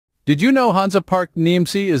Did you know Hansa Park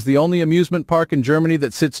Niemcy is the only amusement park in Germany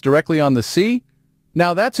that sits directly on the sea?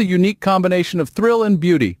 Now that's a unique combination of thrill and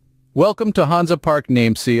beauty. Welcome to Hansa Park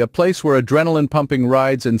Niemcy, a place where adrenaline-pumping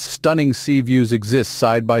rides and stunning sea views exist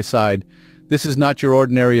side by side. This is not your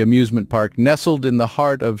ordinary amusement park. Nestled in the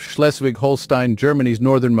heart of Schleswig-Holstein, Germany's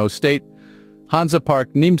northernmost state, Hansa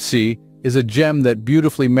Park Niemcy is a gem that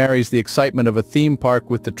beautifully marries the excitement of a theme park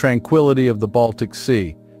with the tranquility of the Baltic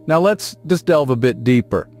Sea. Now let's just delve a bit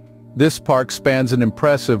deeper. This park spans an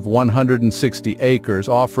impressive 160 acres,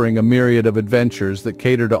 offering a myriad of adventures that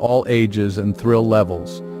cater to all ages and thrill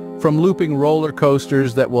levels. From looping roller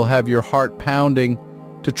coasters that will have your heart pounding,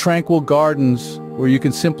 to tranquil gardens where you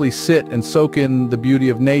can simply sit and soak in the beauty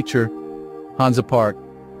of nature, Hansa Park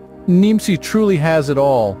Niemcy truly has it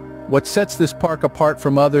all. What sets this park apart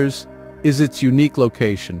from others is its unique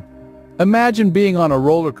location. Imagine being on a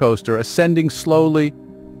roller coaster, ascending slowly,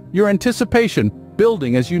 your anticipation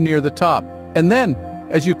building as you near the top. And then,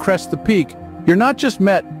 as you crest the peak, you're not just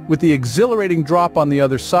met with the exhilarating drop on the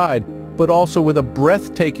other side, but also with a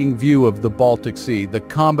breathtaking view of the Baltic Sea. The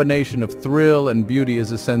combination of thrill and beauty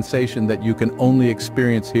is a sensation that you can only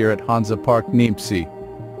experience here at Hansa Park Niemcy.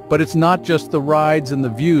 But it's not just the rides and the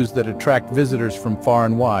views that attract visitors from far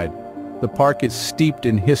and wide. The park is steeped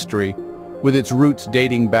in history, with its roots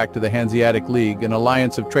dating back to the Hanseatic League, an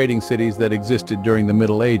alliance of trading cities that existed during the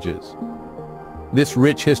Middle Ages. This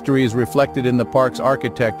rich history is reflected in the park's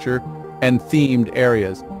architecture and themed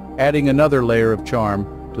areas, adding another layer of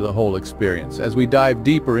charm to the whole experience. As we dive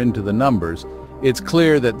deeper into the numbers, it's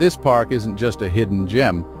clear that this park isn't just a hidden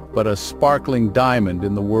gem, but a sparkling diamond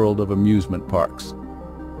in the world of amusement parks.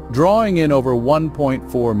 Drawing in over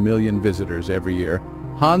 1.4 million visitors every year,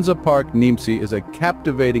 Hansa Park Niemcy is a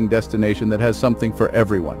captivating destination that has something for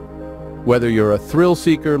everyone. Whether you're a thrill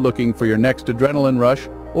seeker looking for your next adrenaline rush,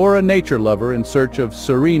 or a nature lover in search of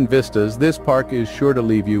serene vistas, this park is sure to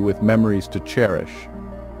leave you with memories to cherish.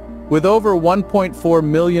 With over 1.4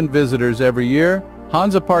 million visitors every year,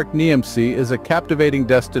 Hansa Park Niemcy is a captivating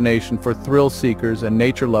destination for thrill seekers and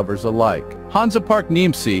nature lovers alike. Hansa Park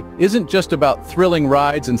Niemcy isn't just about thrilling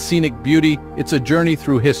rides and scenic beauty, it's a journey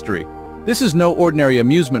through history. This is no ordinary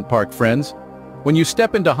amusement park, friends. When you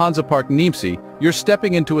step into Hansa Park Niemcy, you're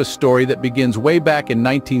stepping into a story that begins way back in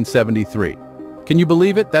 1973. Can you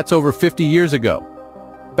believe it? That's over 50 years ago.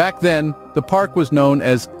 Back then, the park was known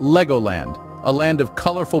as Legoland, a land of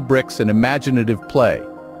colorful bricks and imaginative play.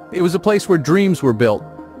 It was a place where dreams were built,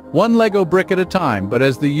 one Lego brick at a time, but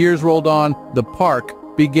as the years rolled on, the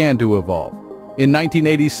park began to evolve. In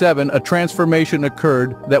 1987, a transformation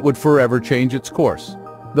occurred that would forever change its course.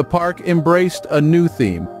 The park embraced a new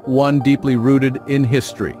theme, one deeply rooted in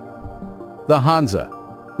history. The Hansa.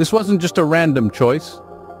 This wasn't just a random choice.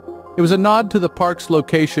 It was a nod to the park's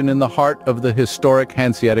location in the heart of the historic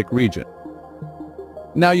Hanseatic region.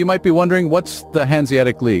 Now you might be wondering, what's the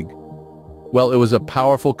Hanseatic League? Well, it was a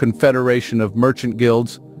powerful confederation of merchant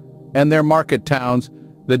guilds and their market towns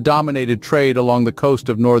that dominated trade along the coast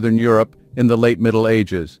of northern Europe in the late Middle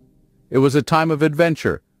Ages. It was a time of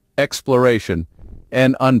adventure, exploration,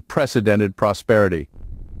 and unprecedented prosperity.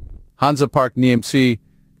 Hansa Park Niemcy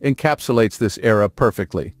encapsulates this era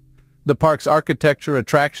perfectly. The park's architecture,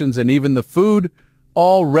 attractions, and even the food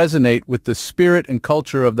all resonate with the spirit and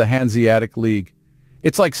culture of the Hanseatic League.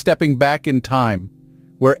 It's like stepping back in time,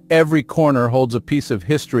 where every corner holds a piece of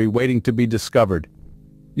history waiting to be discovered.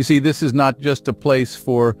 You see, this is not just a place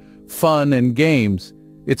for fun and games.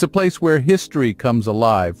 It's a place where history comes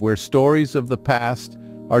alive, where stories of the past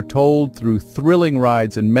are told through thrilling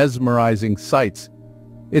rides and mesmerizing sights.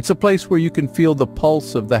 It's a place where you can feel the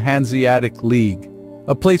pulse of the Hanseatic League.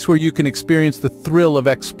 A place where you can experience the thrill of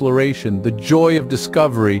exploration, the joy of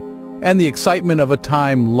discovery, and the excitement of a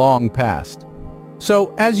time long past.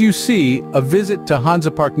 So, as you see, a visit to Hansa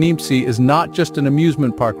Park Niemcy is not just an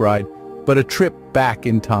amusement park ride, but a trip back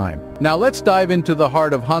in time. Now let's dive into the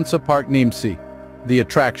heart of Hansa Park Niemcy, the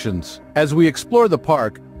attractions. As we explore the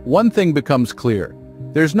park, one thing becomes clear.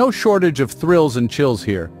 There's no shortage of thrills and chills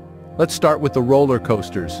here. Let's start with the roller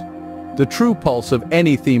coasters, the true pulse of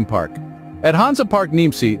any theme park. At Hansa Park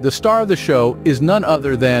Niemcy, the star of the show is none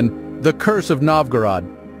other than the Curse of Novgorod.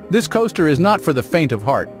 This coaster is not for the faint of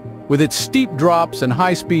heart. With its steep drops and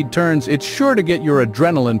high-speed turns, it's sure to get your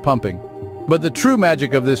adrenaline pumping. But the true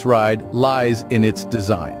magic of this ride lies in its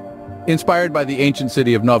design. Inspired by the ancient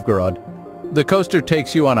city of Novgorod, the coaster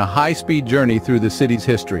takes you on a high-speed journey through the city's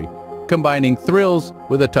history, combining thrills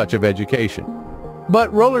with a touch of education.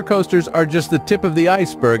 But roller coasters are just the tip of the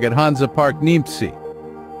iceberg at Hansa Park Niemcy.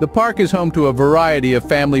 The park is home to a variety of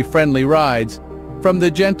family-friendly rides, From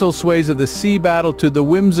the gentle sways of the sea battle to the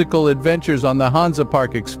whimsical adventures on the Hansa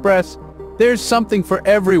Park Express, there's something for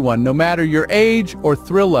everyone, no matter your age or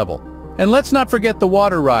thrill level. And let's not forget the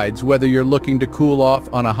water rides, whether you're looking to cool off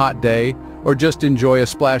on a hot day or just enjoy a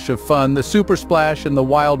splash of fun. The Super Splash and the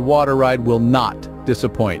Wild Water Ride will not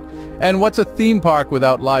disappoint. And what's a theme park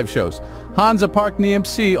without live shows? Hansa Park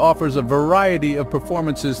Niemcy offers a variety of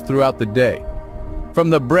performances throughout the day. From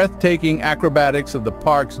the breathtaking acrobatics of the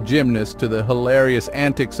park's gymnasts to the hilarious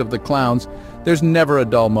antics of the clowns, there's never a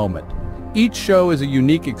dull moment. Each show is a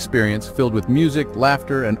unique experience filled with music,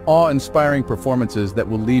 laughter, and awe-inspiring performances that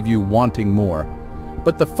will leave you wanting more.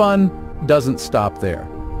 But the fun doesn't stop there.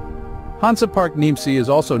 Hansa Park Niemcy is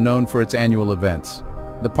also known for its annual events.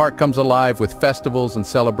 The park comes alive with festivals and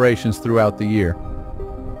celebrations throughout the year.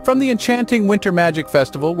 From the enchanting Winter Magic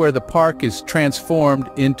Festival, where the park is transformed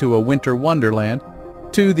into a winter wonderland,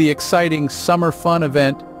 to the exciting Summer Fun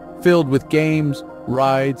event filled with games,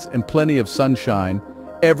 rides, and plenty of sunshine,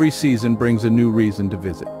 every season brings a new reason to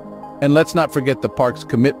visit. And let's not forget the park's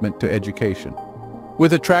commitment to education.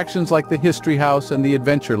 With attractions like the History House and the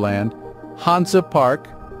Adventureland, Hansa Park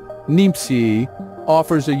Niemcy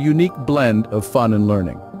offers a unique blend of fun and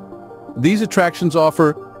learning. These attractions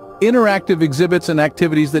offer interactive exhibits and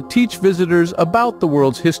activities that teach visitors about the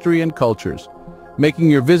world's history and cultures,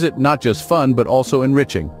 making your visit not just fun but also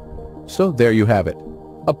enriching. So there you have it.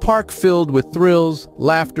 A park filled with thrills,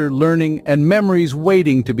 laughter, learning, and memories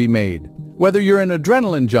waiting to be made. Whether you're an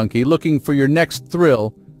adrenaline junkie looking for your next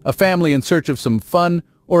thrill, a family in search of some fun,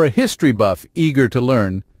 or a history buff eager to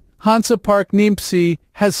learn, Hansa Park Niemcy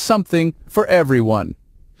has something for everyone.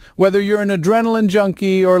 Whether you're an adrenaline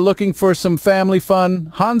junkie or looking for some family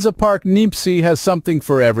fun, Hansa Park Niemcy has something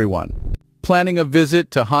for everyone. Planning a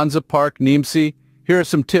visit to Hansa Park Niemcy? Here are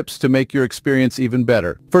some tips to make your experience even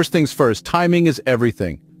better. First things first, timing is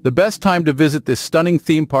everything. The best time to visit this stunning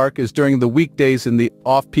theme park is during the weekdays in the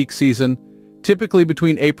off-peak season, typically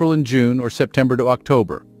between April and June or September to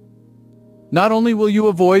October. Not only will you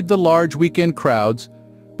avoid the large weekend crowds,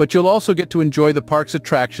 but you'll also get to enjoy the park's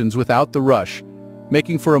attractions without the rush,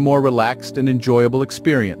 making for a more relaxed and enjoyable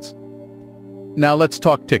experience. Now let's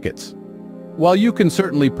talk tickets. While you can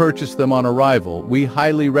certainly purchase them on arrival, we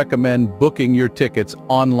highly recommend booking your tickets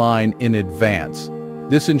online in advance.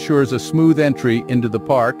 This ensures a smooth entry into the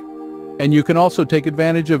park, and you can also take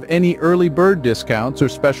advantage of any early bird discounts or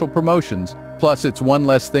special promotions. Plus, it's one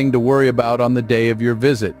less thing to worry about on the day of your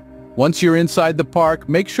visit. Once you're inside the park,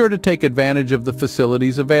 make sure to take advantage of the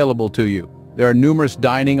facilities available to you. There are numerous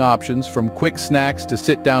dining options, from quick snacks to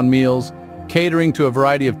sit-down meals, catering to a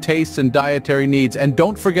variety of tastes and dietary needs. And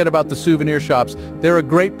don't forget about the souvenir shops. They're a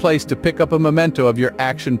great place to pick up a memento of your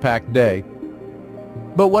action-packed day.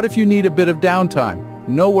 But what if you need a bit of downtime?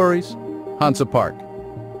 No worries. Hansa Park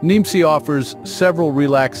Niemcy offers several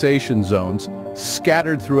relaxation zones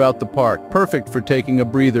scattered throughout the park, perfect for taking a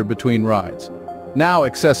breather between rides. Now,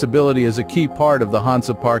 accessibility is a key part of the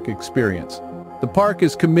Hansa Park experience. The park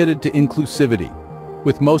is committed to inclusivity,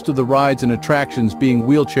 with most of the rides and attractions being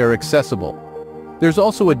wheelchair accessible. There's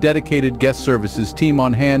also a dedicated guest services team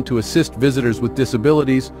on hand to assist visitors with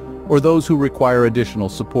disabilities or those who require additional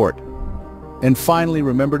support. And finally,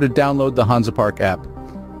 remember to download the Hansa Park app.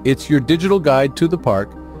 It's your digital guide to the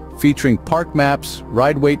park, featuring park maps,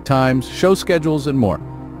 ride wait times, show schedules, and more.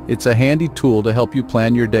 It's a handy tool to help you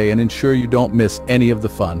plan your day and ensure you don't miss any of the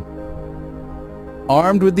fun.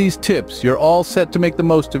 Armed with these tips, you're all set to make the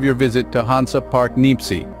most of your visit to Hansa Park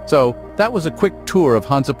Niemcy. So, that was a quick tour of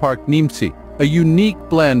Hansa Park Niemcy, a unique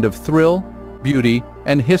blend of thrill, beauty,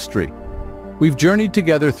 and history. We've journeyed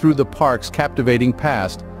together through the park's captivating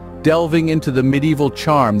past, delving into the medieval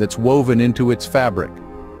charm that's woven into its fabric.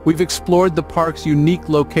 We've explored the park's unique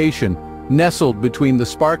location, nestled between the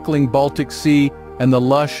sparkling Baltic Sea and the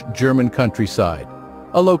lush German countryside.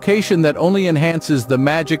 A location that only enhances the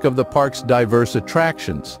magic of the park's diverse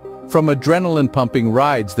attractions, from adrenaline-pumping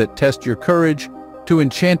rides that test your courage to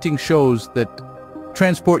enchanting shows that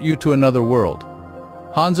transport you to another world.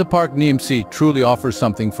 Hansa Park Niemcy truly offers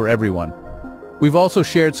something for everyone. We've also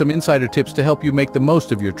shared some insider tips to help you make the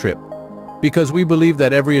most of your trip, because we believe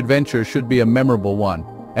that every adventure should be a memorable one.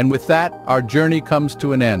 And with that, our journey comes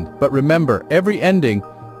to an end. But remember, every ending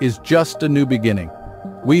is just a new beginning.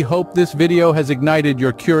 We hope this video has ignited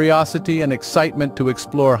your curiosity and excitement to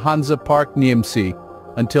explore Hansa Park Niemcy.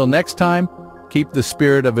 Until next time, keep the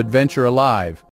spirit of adventure alive.